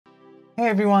Hey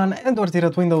everyone, Edward here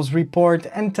at Windows Report,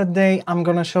 and today I'm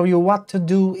gonna show you what to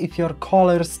do if your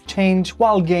colors change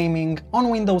while gaming on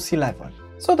Windows 11.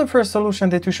 So the first solution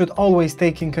that you should always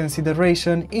take in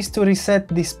consideration is to reset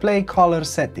display color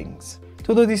settings.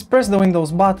 To do this, press the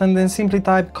Windows button, then simply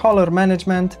type Color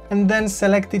Management and then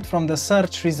select it from the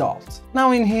search results.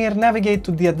 Now in here, navigate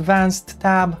to the Advanced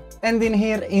tab, and in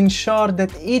here ensure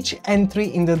that each entry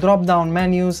in the drop-down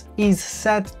menus is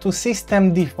set to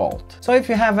System Default. So if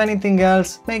you have anything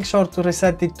else, make sure to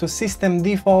reset it to System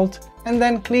Default and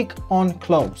then click on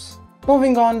Close.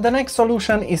 Moving on, the next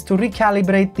solution is to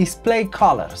recalibrate display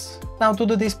colors. Now to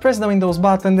do this, press the Windows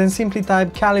button, then simply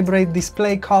type Calibrate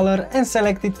Display Color and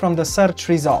select it from the search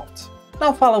results.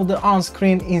 Now follow the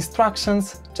on-screen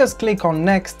instructions, just click on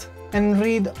Next and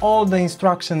read all the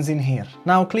instructions in here.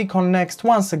 Now click on Next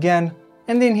once again,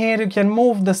 and in here you can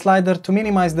move the slider to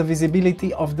minimize the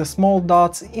visibility of the small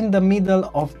dots in the middle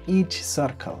of each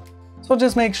circle. So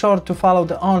just make sure to follow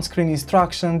the on-screen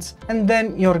instructions and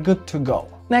then you're good to go.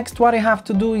 Next, what you have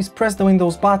to do is press the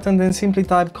Windows button, then simply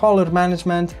type Color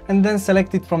Management and then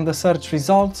select it from the search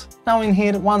results. Now in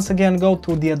here, once again go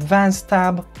to the Advanced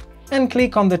tab and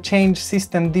click on the Change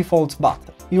System Defaults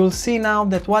button. You'll see now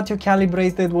that what you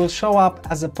calibrated will show up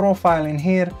as a profile in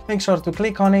here. Make sure to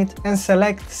click on it and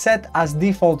select Set as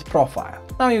Default Profile.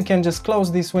 Now you can just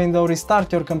close this window, restart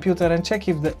your computer and check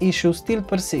if the issue still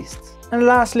persists. And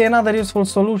lastly, another useful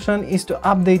solution is to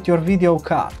update your video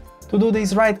card. To do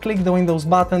this, right-click the Windows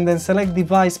button, then select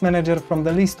Device Manager from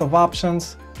the list of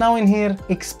options. Now in here,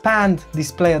 expand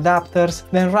Display Adapters,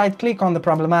 then right-click on the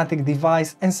problematic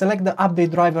device and select the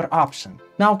Update Driver option.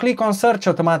 Now click on Search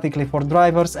automatically for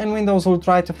drivers and Windows will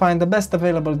try to find the best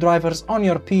available drivers on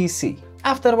your PC.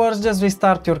 Afterwards, just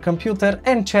restart your computer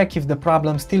and check if the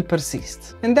problem still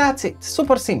persists. And that's it,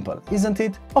 super simple, isn't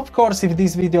it? Of course, if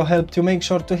this video helped you, make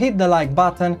sure to hit the like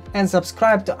button and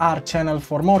subscribe to our channel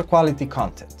for more quality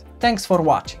content. Thanks for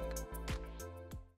watching.